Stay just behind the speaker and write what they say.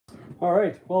All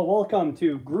right, well, welcome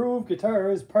to Groove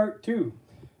Guitars Part 2.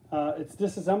 It's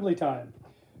disassembly time.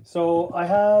 So I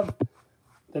have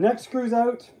the neck screws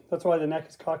out. That's why the neck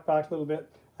is cocked back a little bit.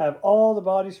 I have all the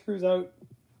body screws out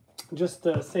just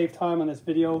to save time on this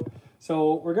video.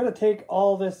 So we're going to take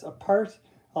all this apart.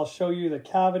 I'll show you the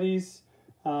cavities.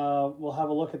 We'll have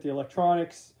a look at the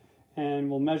electronics and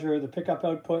we'll measure the pickup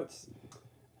outputs.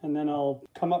 And then I'll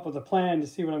come up with a plan to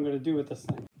see what I'm going to do with this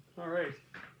thing. All right.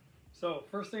 So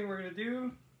first thing we're going to do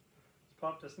is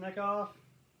pop this neck off.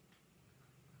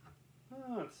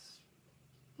 Oh, it's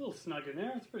a little snug in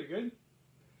there. It's pretty good.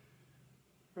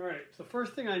 All right, so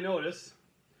first thing I notice,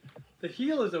 the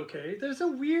heel is okay. There's a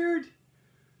weird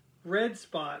red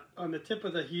spot on the tip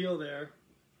of the heel there,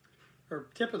 or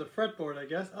tip of the fretboard, I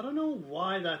guess. I don't know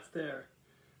why that's there.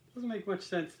 Doesn't make much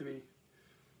sense to me.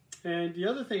 And the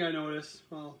other thing I notice,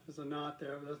 well, there's a knot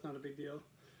there, but that's not a big deal.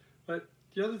 But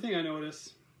the other thing I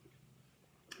notice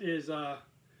is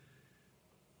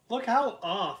look how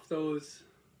off those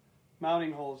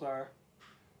mounting holes are.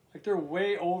 Like they're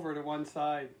way over to one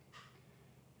side.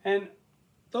 And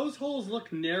those holes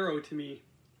look narrow to me,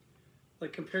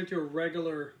 like compared to a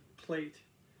regular plate.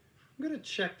 I'm gonna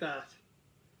check that.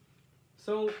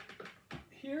 So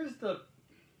here's the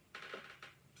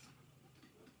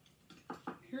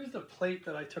plate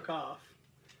that I took off.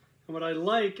 And what I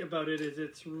like about it is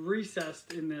it's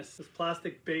recessed in this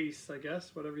plastic base, I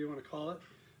guess, whatever you want to call it.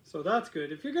 So that's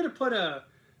good. If you're going to put a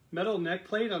metal neck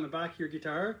plate on the back of your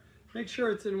guitar, make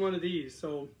sure it's in one of these.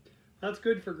 So that's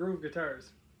good for groove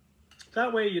guitars.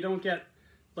 That way you don't get,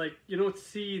 like, you don't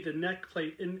see the neck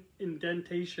plate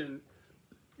indentation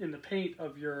in the paint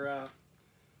of your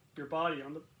body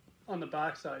on the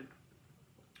back side.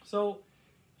 So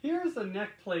here's the neck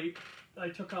plate I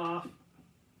took off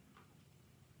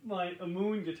my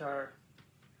Moon guitar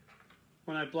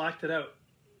when I blacked it out.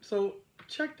 So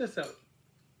check this out.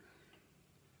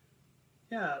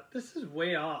 Yeah, this is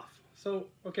way off. So,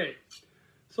 okay.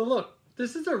 So look,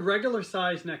 this is a regular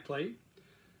size neck plate.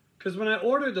 Because when I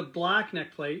ordered the black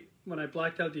neck plate, when I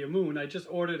blacked out the Moon, I just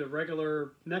ordered a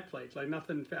regular neck plate. Like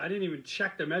nothing, I didn't even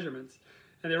check the measurements.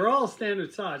 And they were all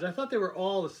standard size. I thought they were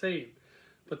all the same.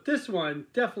 But this one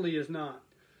definitely is not.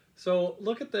 So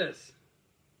look at this.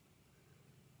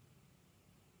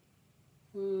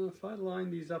 If I line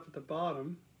these up at the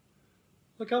bottom,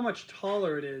 look how much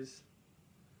taller it is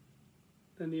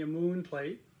than the Moon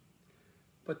plate.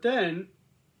 But then,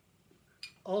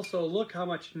 also look how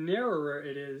much narrower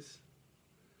it is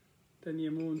than the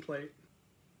Moon plate.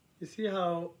 You see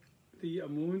how the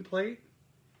Moon plate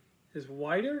is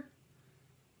wider?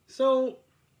 So,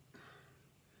 I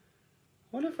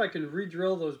wonder if I can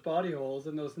re-drill those body holes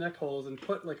and those neck holes and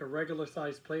put like a regular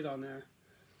sized plate on there.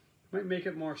 Might make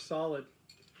it more solid.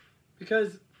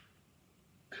 Because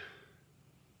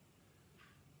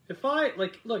if I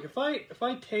look, if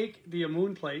I take the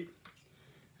Moon plate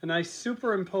and I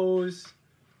superimpose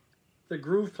the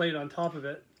groove plate on top of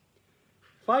it,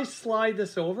 if I slide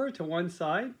this over to one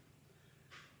side,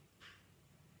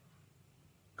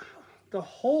 the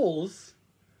holes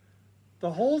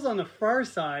on the far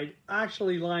side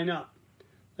actually line up.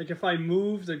 Like if I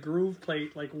move the groove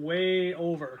plate like way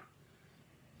over.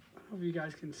 I don't know if you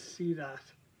guys can see that.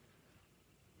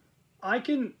 I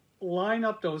can line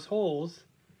up those holes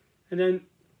and then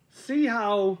see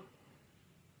how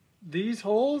these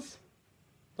holes,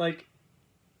 like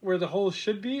where the holes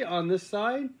should be on this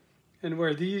side and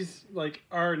where these like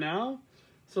are now.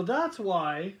 So that's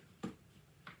why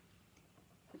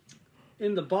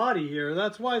in the body here,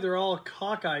 that's why they're all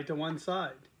cockeyed to one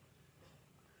side,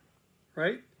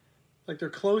 right? Like they're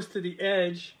close to the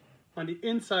edge on the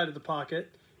inside of the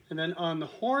pocket, and then on the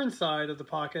horn side of the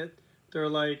pocket, they're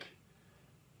like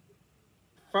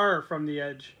far from the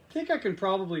edge. I think I can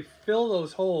probably fill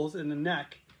those holes in the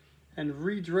neck and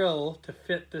re-drill to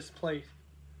fit this plate.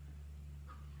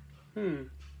 That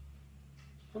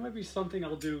might be something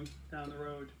I'll do down the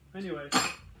road. Anyway,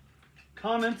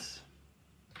 comments,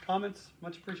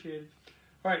 much appreciated.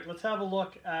 All right, let's have a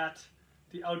look at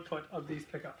the output of these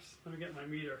pickups. Let me get my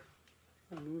meter.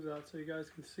 I'll move that so you guys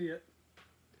can see it.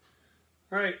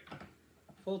 All right,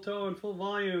 full tone, full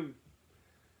volume.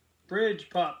 Bridge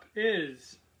pup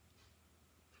is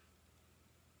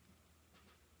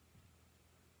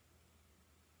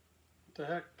what the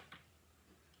heck?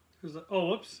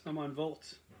 Oh, whoops, I'm on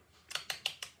volts.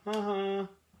 Let's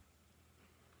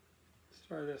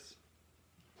try this.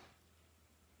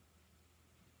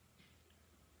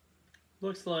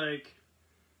 Looks like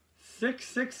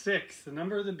 666, the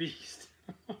number of the beast.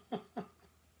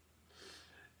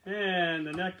 And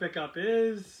the neck pickup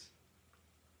is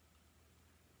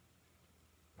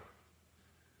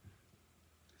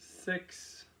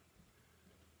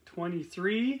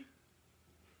 623,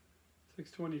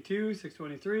 622,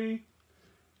 623,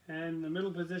 and the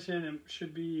middle position it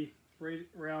should be right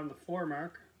around the 4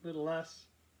 mark, a little less.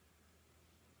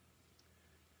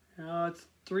 It's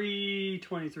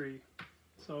 323,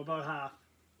 so about half.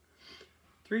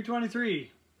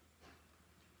 323.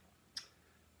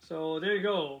 So there you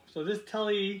go. So this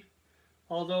Tele,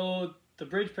 although the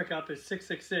bridge pickup is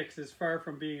 666, is far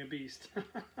from being a beast.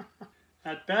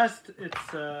 At best,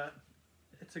 it's a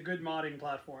good modding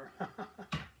platform.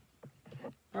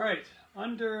 All right,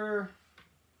 under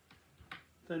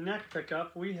the neck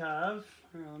pickup we have.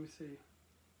 Let me see.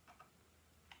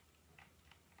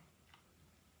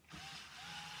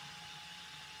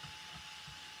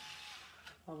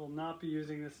 I will not be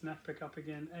using this neck pickup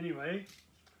again anyway,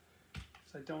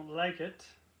 because I don't like it.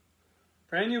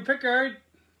 Brand new pickguard.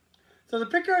 So the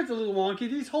pickguard's a little wonky.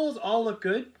 These holes all look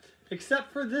good,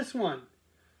 except for this one.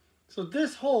 So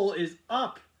this hole is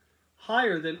up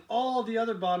higher than all the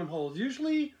other bottom holes.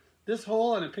 Usually this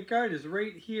hole on a pickguard is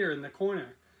right here in the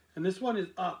corner, and this one is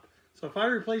up. So if I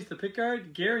replace the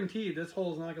pickguard, guaranteed this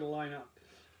hole is not going to line up.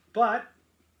 But,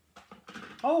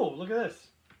 oh, look at this.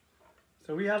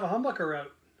 So we have a humbucker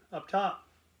route up top.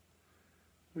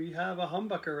 We have a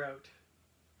humbucker route.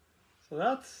 So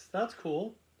that's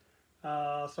cool.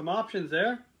 Some options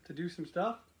there to do some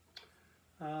stuff.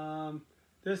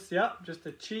 This, yeah, just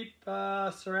a cheap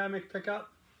ceramic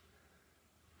pickup.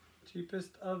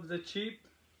 Cheapest of the cheap.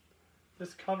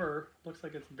 This cover looks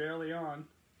like it's barely on.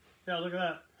 Yeah, look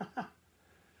at that.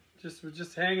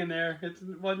 just hanging there. It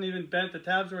wasn't even bent. The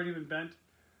tabs weren't even bent.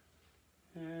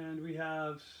 And we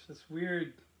have this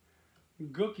weird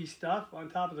gooky stuff on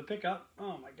top of the pickup.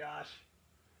 Oh my gosh.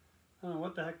 I don't know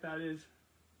what the heck that is.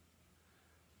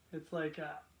 It's like,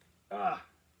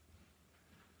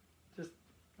 just,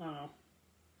 I don't know,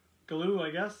 glue,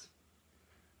 I guess.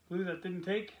 Glue that didn't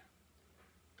take.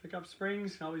 Pickup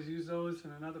springs, always use those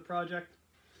in another project.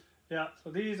 Yeah, so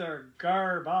these are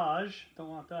garbage. Don't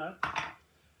want that.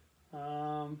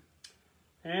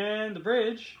 And the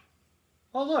bridge.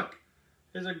 Oh look,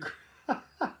 there's a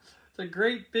it's a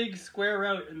great big square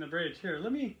route in the bridge. Here,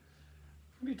 let me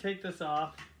take this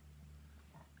off.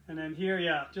 And then here,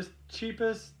 yeah, just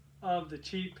cheapest of the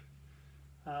cheap,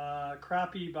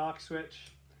 crappy box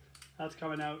switch. That's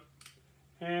coming out.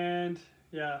 And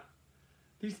yeah,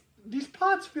 these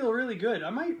pots feel really good.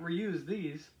 I might reuse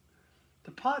these.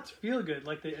 The pots feel good.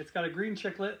 Like it's got a green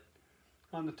chiclet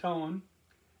on the tone.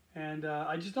 And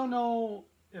I just don't know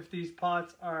if these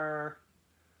pots are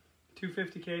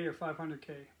 250K or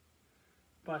 500K.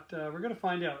 But we're going to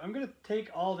find out. I'm going to take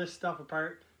all this stuff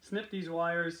apart, snip these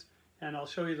wires, and I'll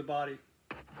show you the body.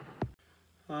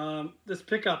 This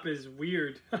pickup is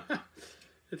weird.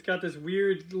 It's got this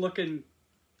weird looking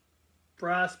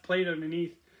brass plate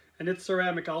underneath, and it's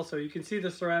ceramic also. You can see the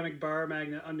ceramic bar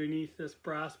magnet underneath this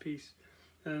brass piece,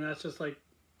 and that's just like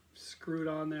screwed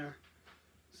on there.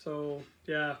 So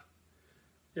yeah,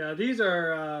 these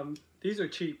are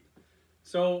cheap.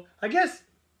 So I guess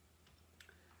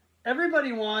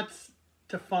everybody wants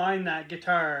to find that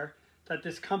guitar that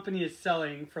this company is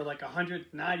selling for like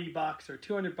 $190 or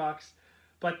 $200,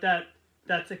 but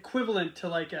that's equivalent to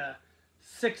like a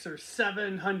 $600 or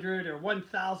 $700 or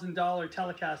 $1,000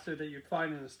 Telecaster that you'd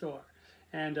find in a store,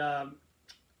 and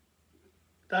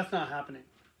that's not happening.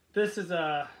 This is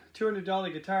a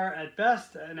 $200 guitar at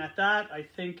best, and at that, I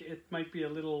think it might be a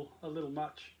little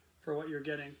much for what you're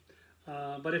getting.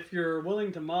 But if you're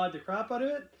willing to mod the crap out of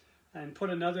it and put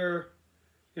another,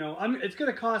 it's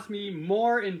going to cost me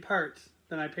more in parts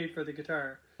than I paid for the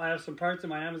guitar. I have some parts in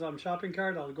my Amazon shopping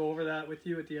cart. I'll go over that with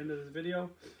you at the end of this video,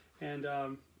 and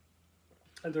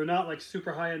they're not like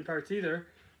super high-end parts either.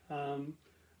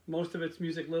 Most of it's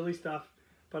Music Lily stuff.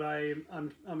 But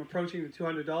I'm approaching the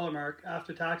 $200 mark.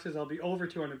 After taxes, I'll be over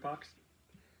 $200.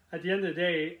 At the end of the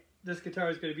day, this guitar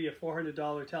is going to be a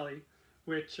 $400 Tele,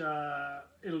 which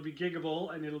it'll be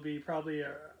giggable and it'll be probably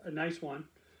a nice one.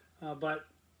 But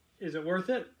is it worth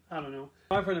it? I don't know.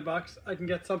 $500, I can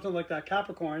get something like that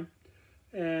Capricorn,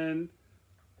 and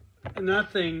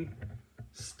that thing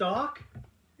stock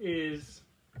is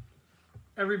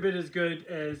every bit as good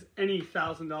as any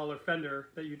 $1,000 Fender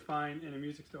that you'd find in a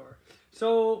music store.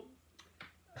 So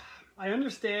I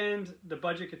understand the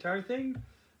budget guitar thing,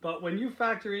 but when you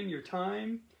factor in your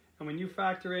time and when you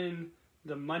factor in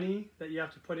the money that you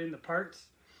have to put in the parts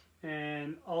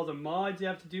and all the mods you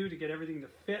have to do to get everything to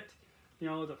fit,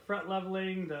 the fret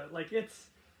leveling,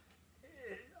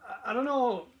 I don't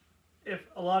know if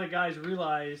a lot of guys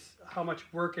realize how much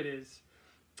work it is.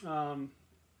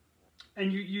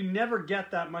 And you never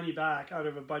get that money back out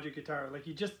of a budget guitar. Like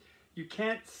you you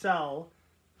can't sell,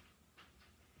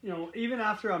 you know, even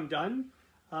after I'm done,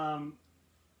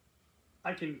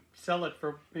 I can sell it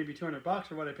for maybe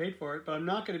 $200 or what I paid for it, but I'm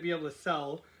not going to be able to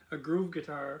sell a groove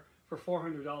guitar for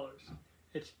 $400.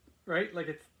 It's right, like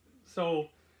it's so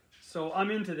I'm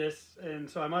into this, and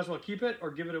so I might as well keep it or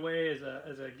give it away as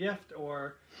a gift,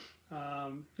 or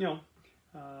you know,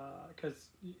 because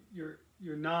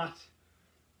you're not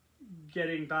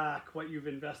getting back what you've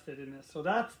invested in this. So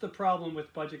that's the problem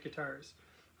with budget guitars,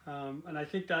 and I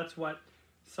think that's what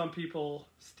some people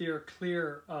steer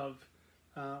clear of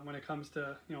when it comes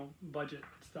to, you know, budget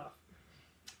stuff.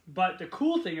 But the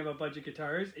cool thing about budget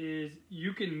guitars is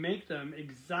you can make them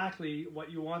exactly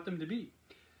what you want them to be,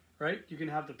 right? You can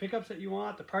have the pickups that you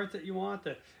want, the parts that you want,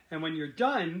 and when you're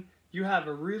done, you have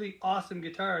a really awesome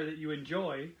guitar that you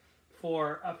enjoy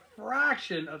for a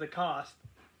fraction of the cost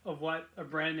of what a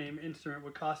brand name instrument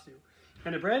would cost you.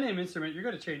 And a brand name instrument, you're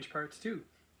going to change parts too.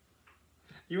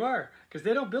 You are, because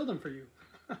they don't build them for you.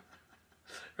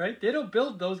 Right? They don't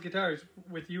build those guitars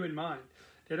with you in mind.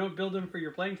 They don't build them for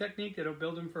your playing technique. They don't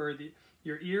build them for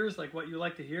your ears, like what you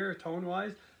like to hear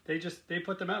tone-wise. They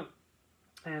put them out.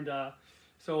 And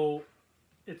so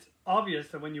it's obvious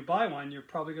that when you buy one, you're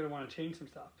probably going to want to change some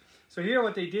stuff. So here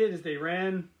what they did is they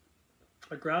ran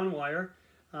a ground wire.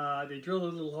 They drilled a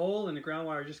little hole, and the ground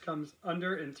wire just comes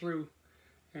under and through.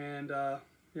 And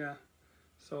yeah,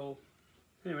 so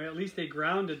anyway, at least they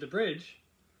grounded the bridge.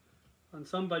 On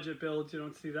some budget builds, you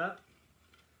don't see that.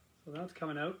 So that's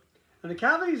coming out. And the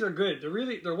cavities are good.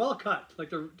 They're well cut.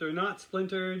 Like they're not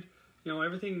splintered. You know,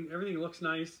 everything looks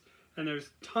nice. And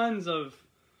there's tons of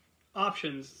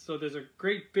options. So there's a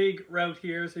great big route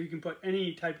here, so you can put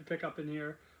any type of pickup in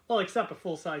here. Well, except a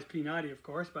full-size P90, of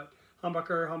course, but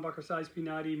humbucker size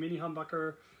P90, mini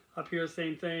humbucker up here,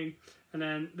 same thing. And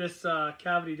then this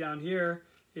cavity down here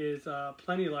is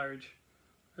plenty large.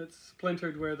 It's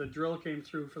splintered where the drill came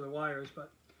through for the wires,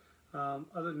 but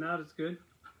other than that, it's good.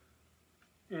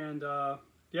 And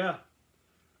yeah,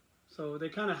 so they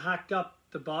kind of hacked up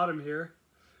the bottom here.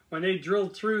 When they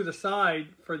drilled through the side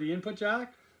for the input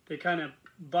jack, they kind of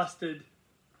busted,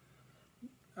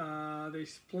 they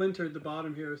splintered the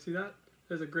bottom here. See that?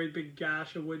 There's a great big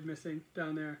gash of wood missing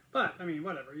down there. But, I mean,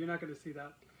 whatever. You're not going to see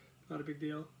that. Not a big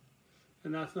deal.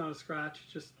 And that's not a scratch,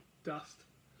 just dust.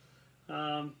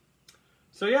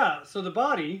 So yeah, so the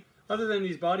body, other than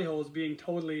these body holes being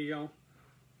totally, you know,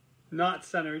 not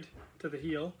centered to the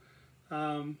heel,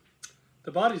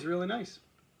 the body's really nice.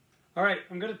 All right,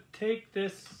 I'm going to take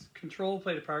this control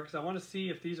plate apart because I want to see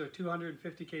if these are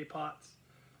 250K pots.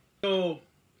 So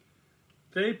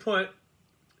they put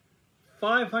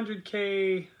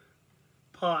 500K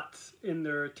pots in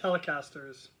their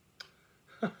Telecasters.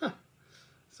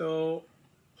 So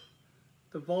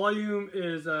the volume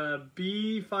is a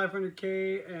B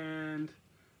 500K and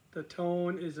the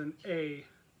tone is an A.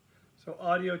 So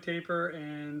audio taper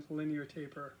and linear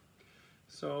taper.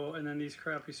 So, and then these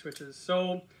crappy switches.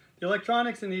 So the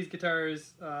electronics in these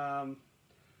guitars,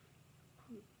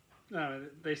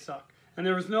 they suck. And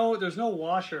there's no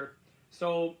washer.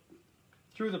 So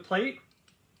through the plate,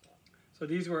 so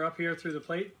these were up here through the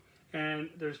plate, and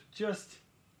there's just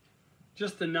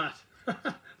the nut.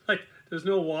 Like there's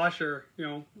no washer, you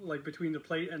know, like between the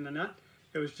plate and the nut.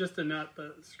 It was just a nut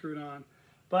that screwed on.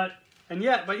 But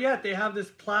yet they have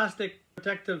this plastic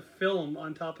protective film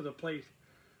on top of the plate,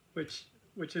 which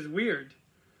is weird.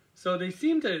 So they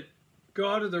seem to go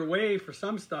out of their way for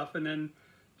some stuff and then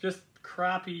just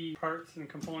crappy parts and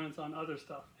components on other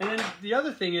stuff. And then the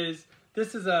other thing is,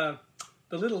 this is the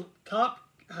little top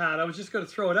hat. I was just going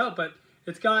to throw it out, but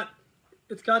it's got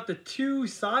the two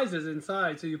sizes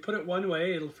inside. So you put it one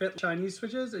way, it'll fit Chinese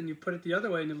switches, and you put it the other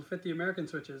way and it'll fit the American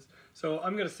switches. So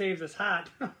I'm going to save this hat.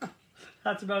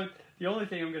 That's about the only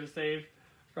thing I'm going to save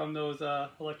from those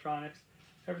electronics.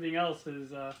 Everything else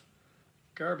is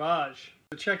garbage.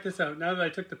 So check this out. Now that I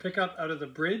took the pickup out of the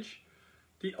bridge,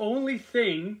 the only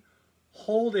thing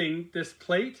holding this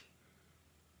plate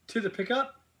to the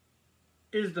pickup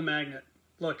is the magnet.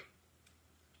 Look.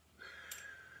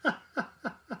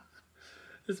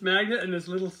 This magnet and this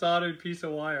little soldered piece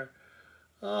of wire.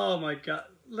 Oh my god.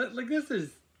 Like, this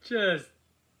is just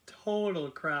total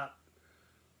crap.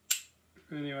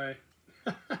 Anyway.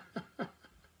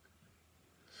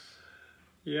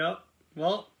 Yep.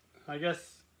 Well, I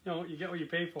guess, you know, you get what you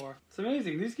pay for. It's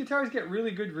amazing. These guitars get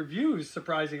really good reviews,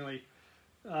 surprisingly.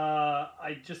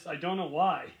 I don't know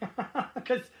why.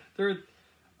 Because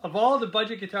of all the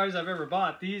budget guitars I've ever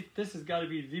bought, this has got to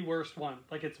be the worst one.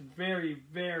 Like, it's very,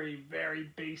 very, very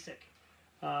basic.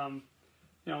 You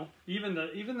know, even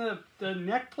the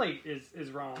neck plate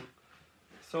is wrong.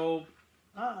 So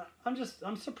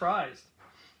I'm surprised.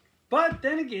 But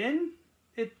then again,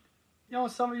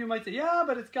 some of you might say, yeah,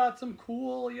 but it's got some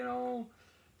cool,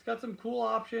 it's got some cool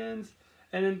options.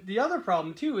 And then the other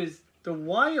problem too is the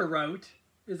wire route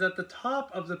is at the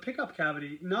top of the pickup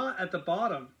cavity, not at the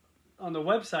bottom. On the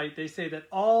website, they say that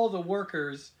all the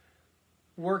workers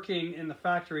working in the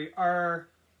factory are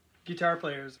guitar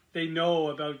players. They know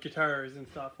about guitars and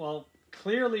stuff. Well,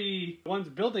 clearly the ones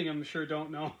building them sure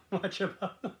don't know much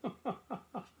about them.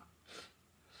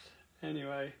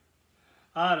 Anyway,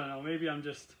 I don't know, maybe I'm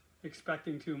just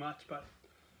expecting too much, but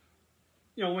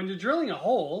when you're drilling a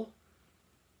hole,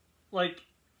 like,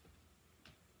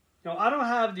 I don't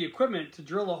have the equipment to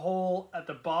drill a hole at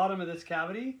the bottom of this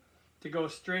cavity to go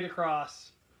straight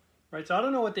across, right? So I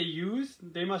don't know what they use.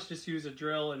 They must just use a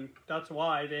drill, and that's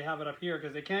why they have it up here,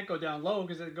 because they can't go down low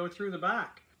because they go through the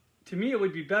back. To me, it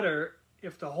would be better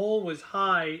if the hole was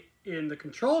high in the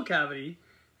control cavity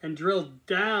and drilled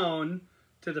down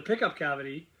to the pickup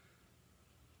cavity,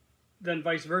 then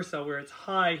vice versa, where it's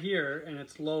high here and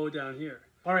it's low down here.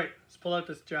 All right, let's pull out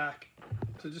this jack.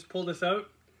 So just pull this out.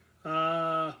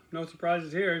 No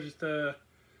surprises here, just a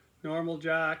normal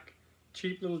jack,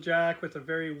 cheap little jack with a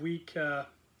very weak, I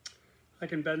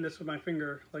can bend this with my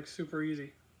finger, like super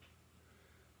easy.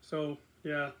 So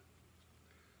yeah.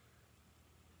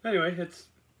 Anyway, it's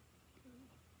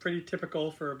pretty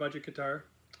typical for a budget guitar.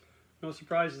 No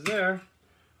surprises there.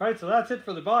 All right, so that's it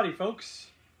for the body, folks.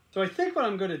 So I think what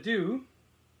I'm going to do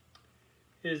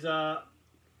is I'm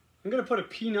going to put a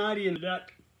P90 in the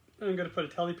deck, and I'm going to put a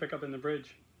Tele pickup in the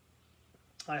bridge.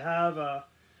 I have a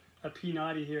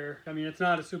P90 here. I mean, it's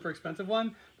not a super expensive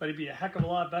one, but it'd be a heck of a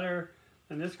lot better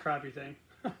than this crappy thing.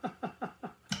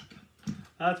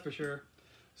 That's for sure.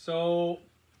 So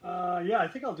yeah, I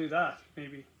think I'll do that.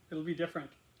 Maybe it'll be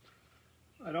different.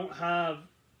 I don't have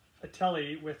a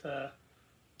Tele with a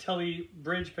Tele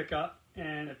bridge pickup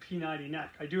and a P90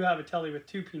 neck. I do have a Tele with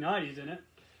two P90s in it,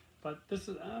 but this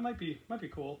is might be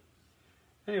cool.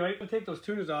 Anyway, we'll take those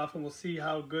tuners off and we'll see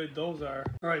how good those are.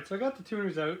 All right, so I got the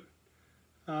tuners out.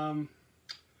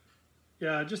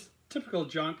 Yeah, just typical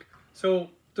junk. So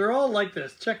they're all like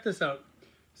this. Check this out.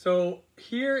 So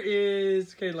here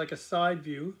is, okay, like a side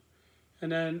view.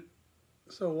 And then,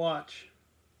 so watch.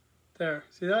 There,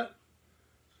 see that?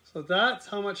 So that's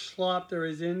how much slop there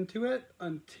is into it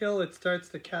until it starts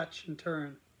to catch and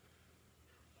turn.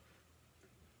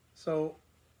 So,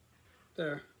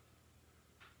 there.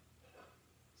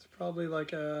 It's probably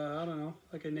like a, I don't know,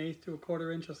 like an 1/8 to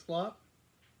 1/4 inch of slop.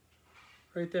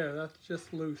 Right there, that's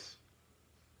just loose.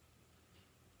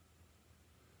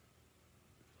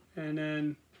 And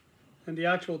then, and the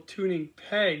actual tuning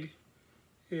peg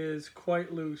is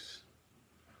quite loose.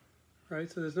 Right,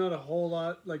 so there's not a whole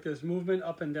lot, like there's movement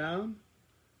up and down,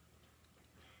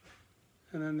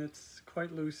 and then it's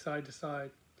quite loose side to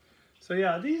side. So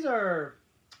yeah, these are,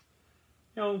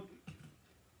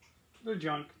 they're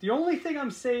junk. The only thing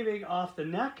I'm saving off the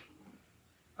neck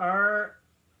are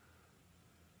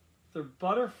the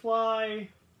butterfly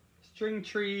string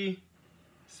tree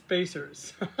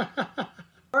spacers. As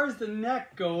far as the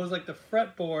neck goes, like the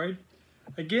fretboard,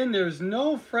 again, there's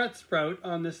no fret sprout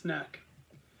on this neck.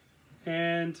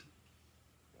 And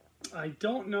I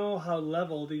don't know how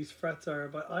level these frets are,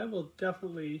 but I will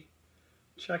definitely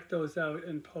check those out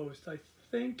in post. I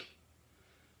think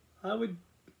I would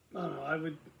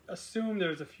assume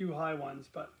there's a few high ones,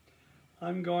 but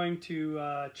I'm going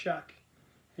to check.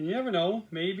 And you never know,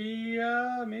 maybe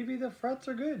the frets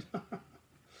are good.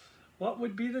 What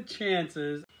would be the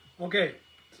chances? Okay,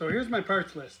 so here's my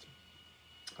parts list.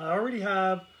 I already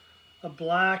have a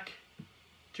black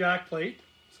jack plate,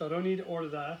 so I don't need to order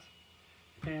that.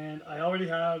 And I already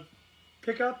have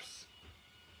pickups,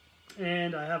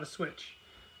 and I have a switch,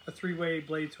 a 3-way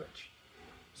blade switch.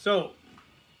 So,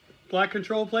 black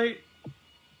control plate,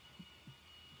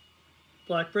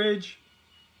 black bridge,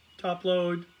 top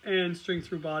load, and string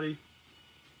through body.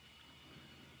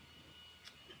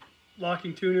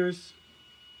 Locking tuners,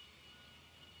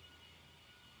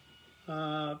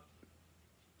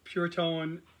 pure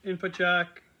tone input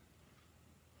jack,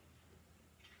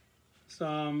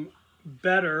 some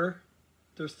better,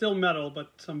 they're still metal, but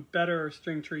some better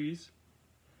string trees,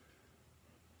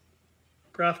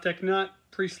 Graphtec nut,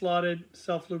 pre-slotted,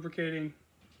 self-lubricating,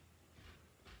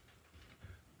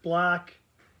 black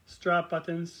strap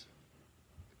buttons,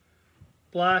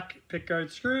 black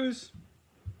pickguard screws.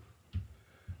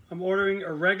 I'm ordering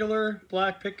a regular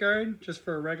black pickguard just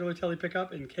for a regular Tele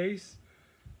pickup in case,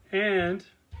 and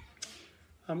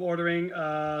I'm ordering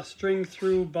a string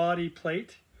through body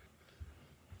plate,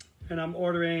 and I'm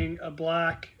ordering a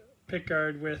black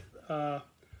pickguard with a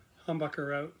humbucker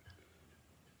route.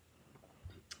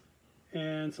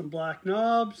 and some black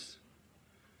knobs,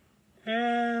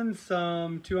 and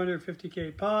some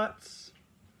 250K pots.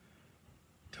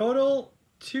 Total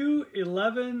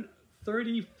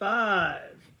 $211.35.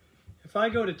 If I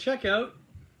go to checkout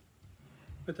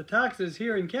with the taxes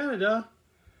here in Canada,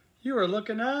 you are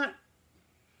looking at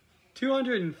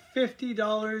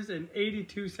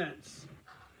 $250.82.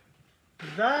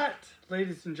 That,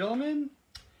 ladies and gentlemen,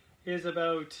 is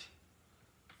about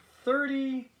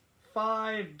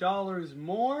 $35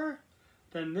 more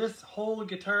than this whole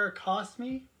guitar cost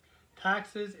me,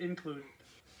 taxes included.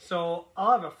 So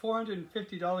I'll have a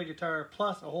 $450 guitar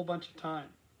plus a whole bunch of time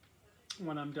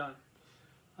when I'm done.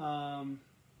 I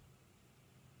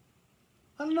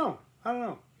don't know,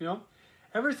 you know,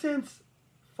 ever since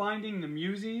finding the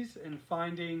Muses and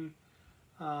finding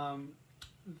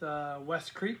the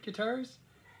West Creek guitars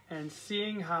and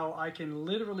seeing how I can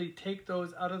literally take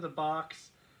those out of the box,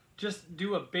 just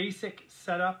do a basic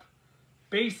setup,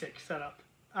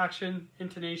 action,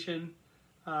 intonation,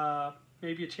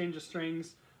 maybe a change of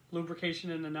strings,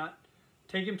 lubrication in the nut,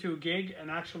 take them to a gig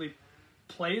and actually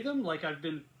play them like I've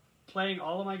been playing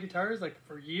all of my guitars like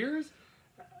for years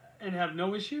and have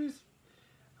no issues,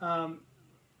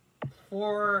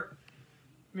 for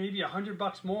maybe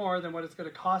 $100 more than what it's going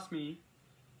to cost me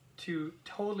to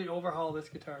totally overhaul this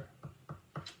guitar.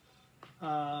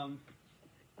 I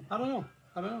don't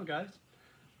know, guys.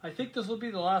 I think this will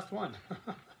be the last one.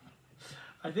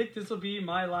 I think this will be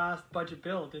my last budget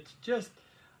build. It's just,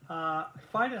 I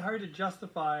find it hard to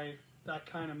justify that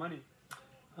kind of money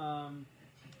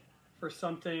for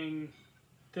something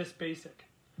this basic.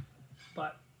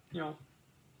 But, you know,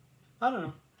 I don't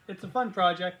know. It's a fun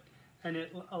project and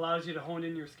it allows you to hone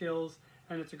in your skills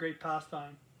and it's a great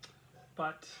pastime.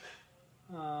 But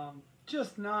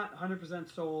just not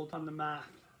 100% sold on the math.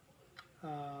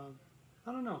 I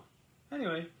don't know.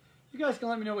 Anyway, you guys can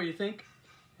let me know what you think.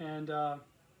 And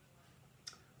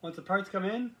once the parts come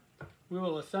in, we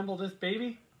will assemble this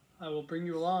baby. I will bring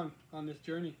you along on this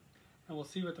journey and we'll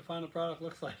see what the final product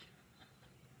looks like.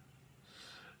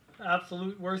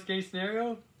 Absolute worst case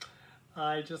scenario,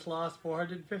 I just lost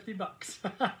 $450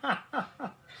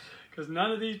 because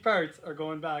none of these parts are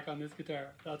going back on this guitar,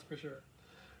 that's for sure.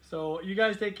 So you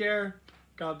guys take care,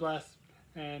 God bless,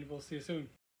 and we'll see you soon.